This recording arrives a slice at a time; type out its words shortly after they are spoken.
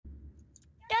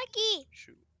Lucky!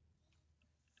 Shoot.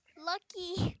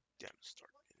 Lucky! Damn, it's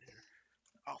dark in here.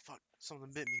 Oh fuck, something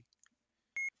bit me.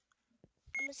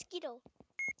 A mosquito.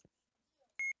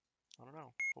 I don't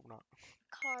know. Hope not.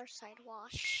 Car side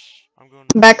wash. I'm going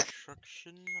to Back.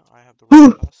 construction. I have the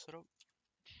right class set up.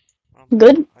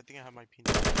 Good. I think I have my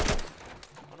peanut.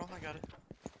 Oh no, I got it.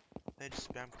 They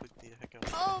just spam click the heck out.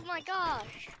 Oh my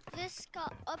gosh! This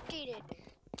got updated.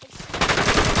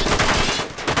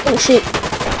 Oh shit.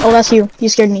 Oh, that's you. You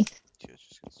scared me. Yeah, it's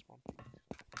just gonna spawn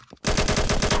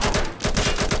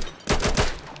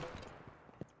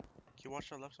Can you watch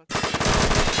that left side?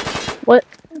 What?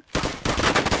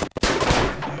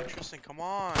 Dude, Tristan, come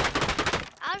on. I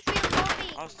was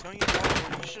reloading. I was telling you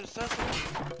what, you should have said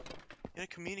something. You gotta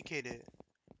communicate it.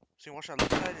 So you watch that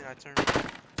left side and I turn to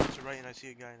right and I see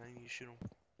a guy and I need to shoot him.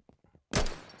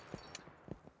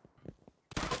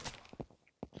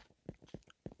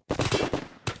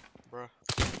 Bruh.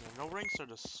 Man, no ranks are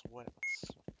the sweats.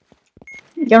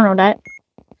 You don't know that.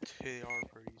 They are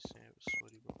pretty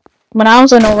sweaty, bro. When I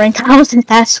was in no rank, I wasn't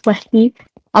that sweaty.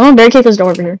 I'm gonna barricade this door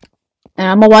over here. And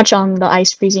I'm gonna watch on the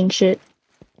ice freezing shit.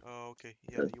 Oh, okay.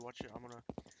 Yeah, you watch it. I'm gonna...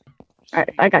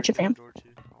 Alright, I got you, fam. Door too.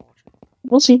 I'll watch it.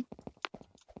 We'll see.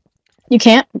 You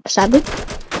can't, sadly.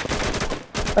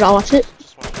 But I'll watch it.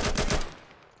 Just watch it.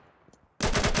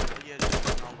 Yeah,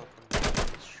 just not let them go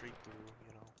straight through,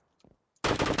 you know.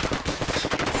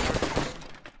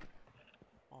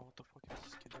 Oh, what the fuck is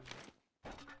this kid doing?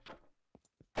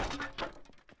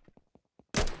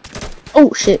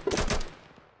 Oh shit.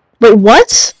 Wait,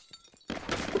 what?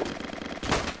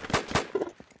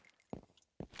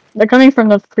 They're coming from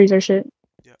the freezer shit.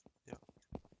 Yeah, yeah.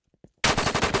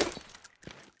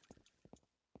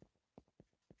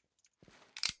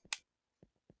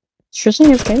 Is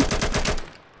Tristan okay?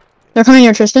 They're coming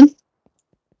here, Tristan.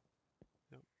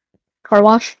 Yep. Car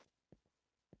wash.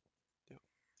 Yep.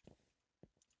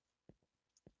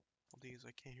 All these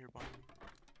I can't hear behind me.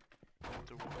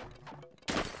 They're walking around.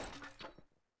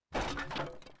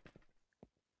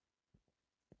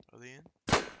 Are they in?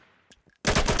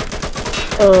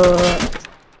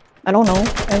 I don't know.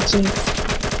 Let's see. No,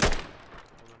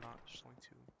 they're not. There's only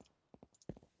two.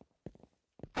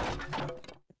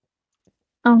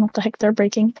 I don't know what the heck they're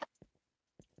breaking.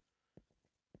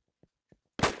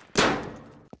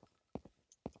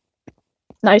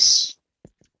 Nice.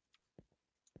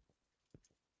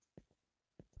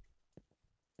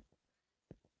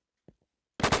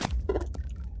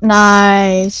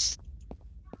 Nice.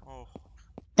 Oh.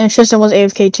 And Tristan was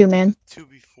AFK too, man.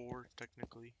 2v4,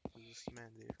 technically. This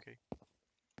man AFK.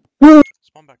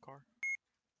 Spawn back car.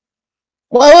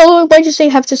 Whoa, why'd you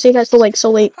have to say that so late?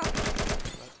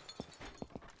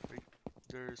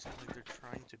 There seems like they're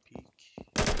trying to peek.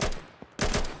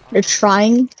 They're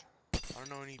trying? I don't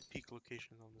know any peak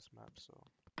locations on this map, so...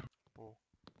 Well,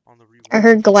 on the rework. I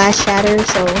heard glass shatter,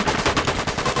 so... Peeking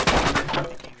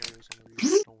areas on the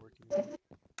rework don't work anymore.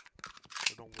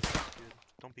 Or don't work as good.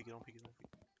 Don't peek it, don't peek it, don't peek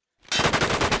it.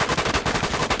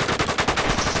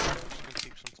 It's gonna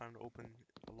take some time to open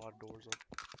a lot of doors up.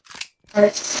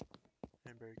 Alright.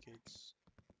 And barricades.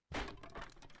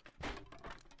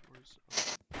 Where's...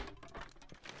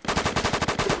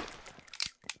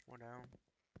 One down.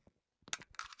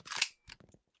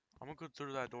 I'm gonna go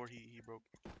through that door he broke.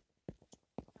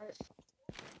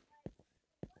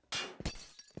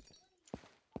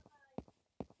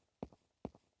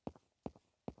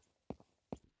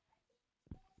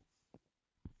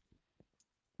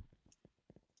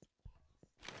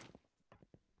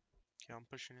 Okay, I'm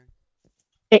pushing in.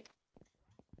 Okay.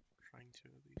 Trying to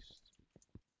at least.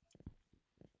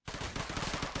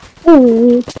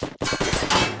 Ooh.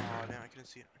 Oh damn, I couldn't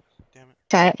see it. Damn it.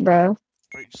 Chat, bro.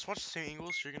 Alright, just watch the same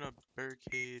angles. You're gonna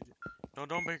barricade. No,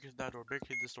 don't barricade that door.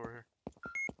 Barricade this door here.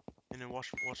 And then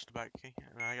watch the back, okay?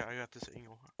 And I got this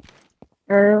angle.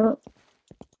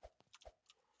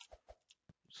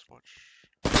 Just watch.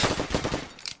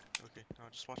 Okay, no,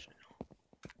 just watch it.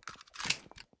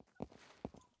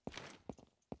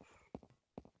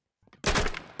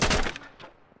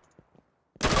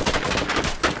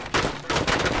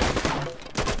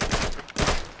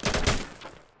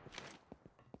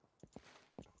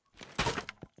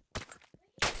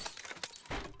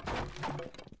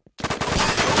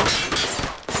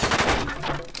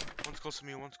 One's close to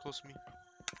me, one's close to me.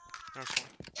 There's one.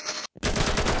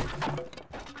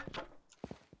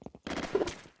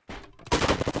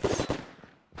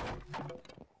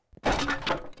 I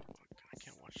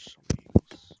can't watch so many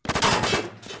angles.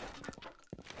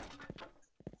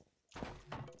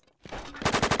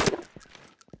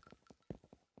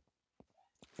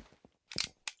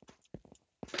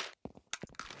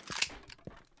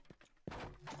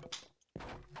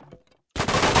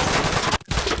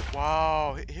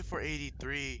 Wow, hit for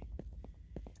 83.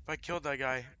 If I killed that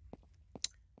guy,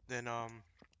 then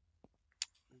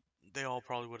they all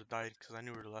probably would have died because I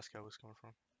knew where the last guy was coming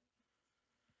from.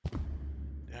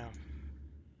 Damn.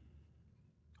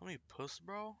 How many puss,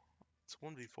 bro? It's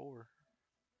 1v4.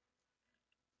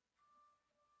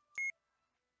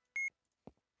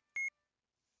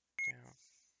 Damn.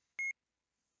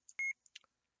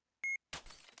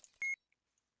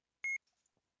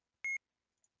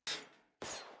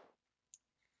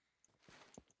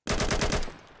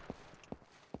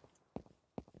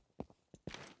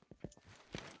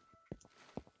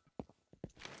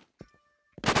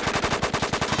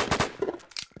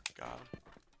 Got him.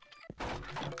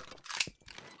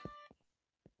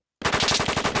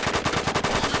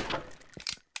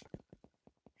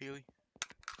 Healy.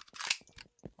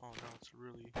 Oh no, it's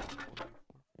really 1v4.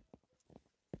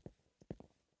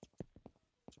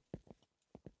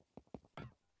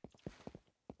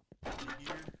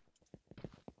 Here.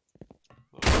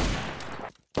 Low.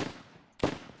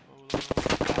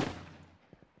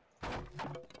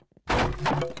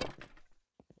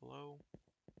 Hello.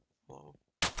 Hello.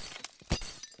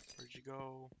 Where'd you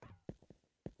go?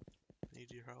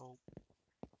 Need your help.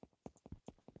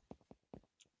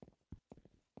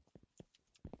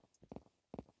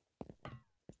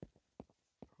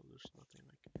 Oh, there's nothing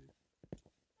I can do.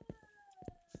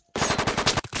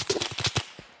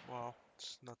 Wow,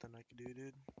 there's nothing I can do,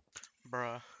 dude.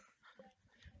 Bruh.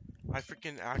 I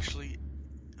freaking actually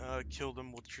killed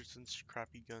him with Tristan's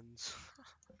crappy guns.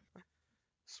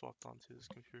 Swapped onto his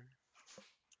computer.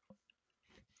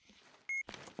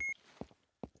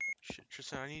 Shit,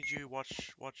 Tristan, I need you to watch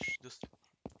this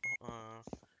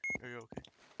area, okay?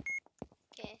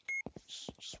 Okay.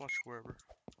 Just watch wherever.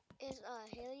 Is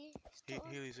Haley still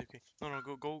on? Haley's okay. No,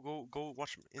 go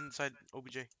watch him inside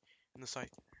OBJ in the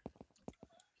site.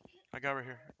 I got right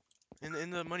here.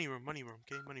 In the money room,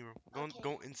 okay? Money room. Okay.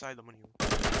 Go inside the money room.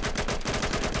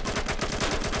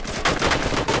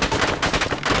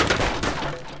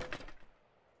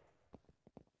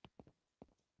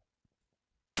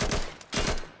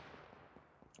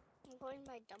 I'm going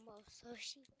by Dumbo, so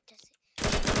she does it.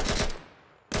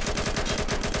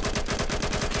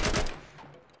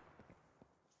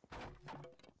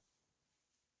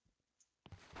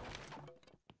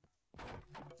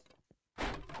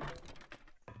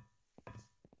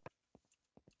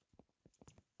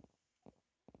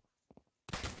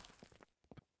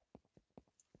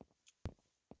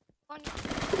 On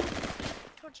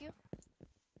towards you.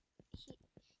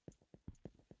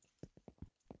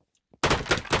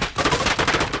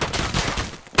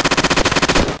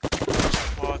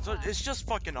 Wow, it's just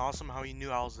fucking awesome how he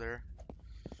knew I was there.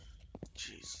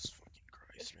 Jesus fucking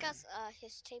Christ, It's man. because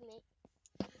his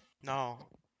teammate. No.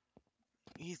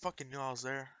 He fucking knew I was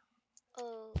there.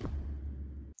 Oh.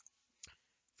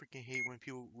 Freaking hate when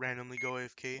people randomly go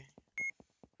AFK.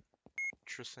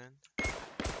 Tristan.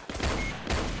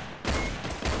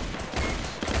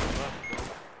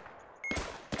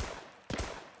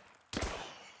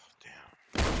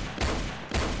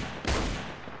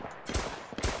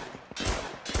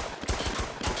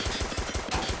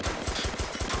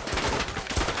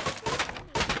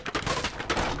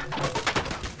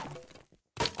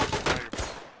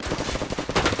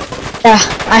 Yeah,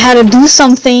 I had to do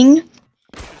something. You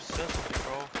should've said something,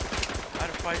 bro. I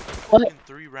had to fight What? fucking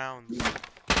 3 rounds.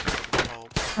 Oh,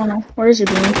 I don't know. Where is your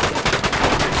beam?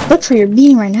 Look for your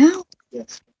beam right now.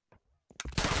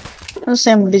 I'll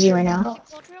say I'm busy right now.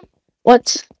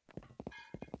 What?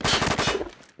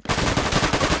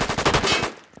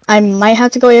 I might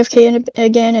have to go AFK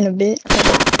again in a bit.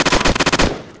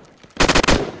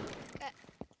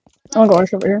 I'm gonna go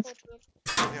rush over here.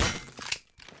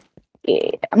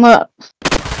 Yeah, I'm gonna.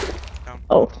 down.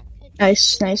 Oh, Down.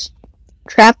 nice.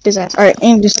 Trapped his ass. Alright,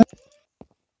 aim just.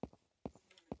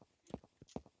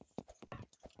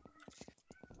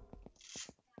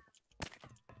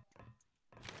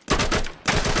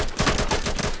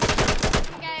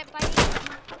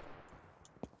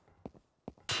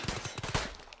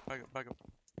 Back up.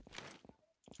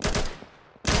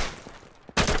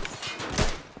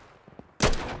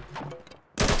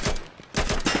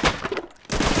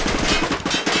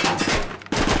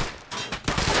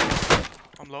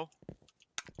 I'm low.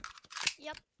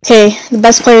 Yep. Okay, the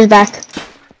best player's back.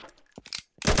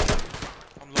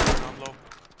 I'm low right now. I'm low.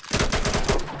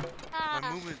 Ah,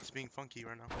 My movement's being funky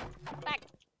right now. back.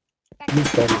 Down.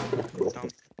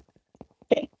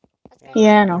 Okay. That's very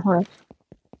Yeah, no, hold on.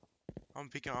 I'm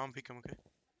peeking, okay?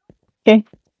 Okay.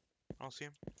 I don't see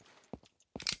him.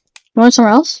 You want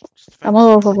somewhere else? Just I'm defend.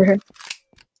 gonna go over here.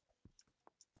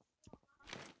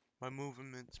 My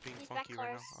movement's being He's back, funky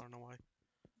right now. Cars. I don't know why.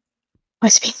 Why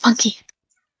is it being funky?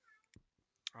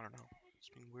 I don't know. It's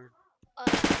being weird.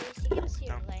 Grace, you can see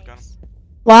your Got him. legs.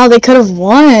 Wow, they could have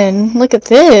won. Look at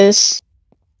this.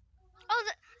 Oh,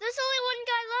 there's only one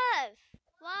guy left.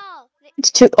 Wow.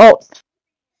 It's too. Oh,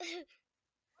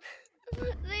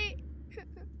 They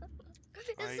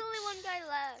there's Yikes. only one guy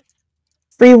left.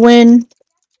 free win.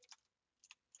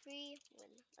 Free win.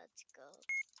 Let's go.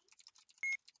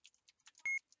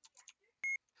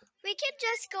 We can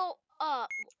just go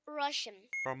rush him.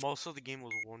 Bro, most of the game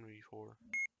was 1v4.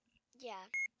 Yeah.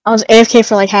 I was AFK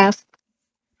for like half.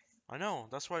 I know.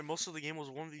 That's why most of the game was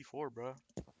 1v4, bro.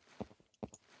 I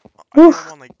think Oof.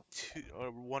 I'm on like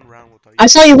one round without you. I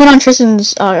saw you went on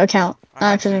Tristan's account. I Not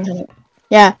had Tristan's to. account.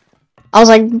 Yeah. I was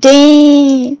like,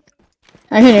 dang.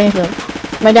 I couldn't do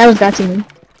anything. My dad was vacuuming me.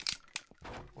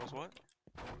 Was what?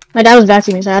 My dad was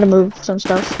vacuuming me, so I had to move some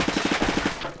stuff.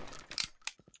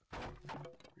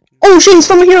 Oh shit, he's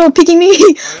from here peeking me!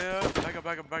 Oh yeah,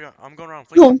 back up. I'm going around.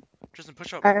 Flank. Yo. Tristan,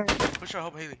 push up. Alright. Push up,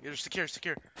 help Haley. You're secure.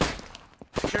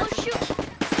 Oh shoot!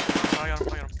 I got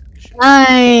him. Good shit.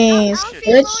 Nice. I was Good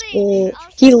reloading. shit. I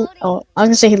was He. reloading. Oh, I was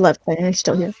gonna say he left, but he's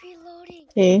still I here. was reloading.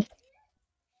 Okay.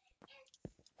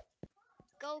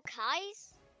 Go,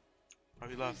 Kais. Oh,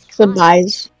 he left.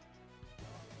 Goodbyes.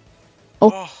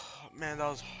 Oh, man, that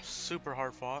was super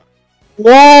hard fought.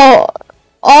 Whoa.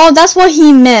 Oh, that's what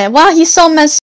he meant. Wow, he's so messed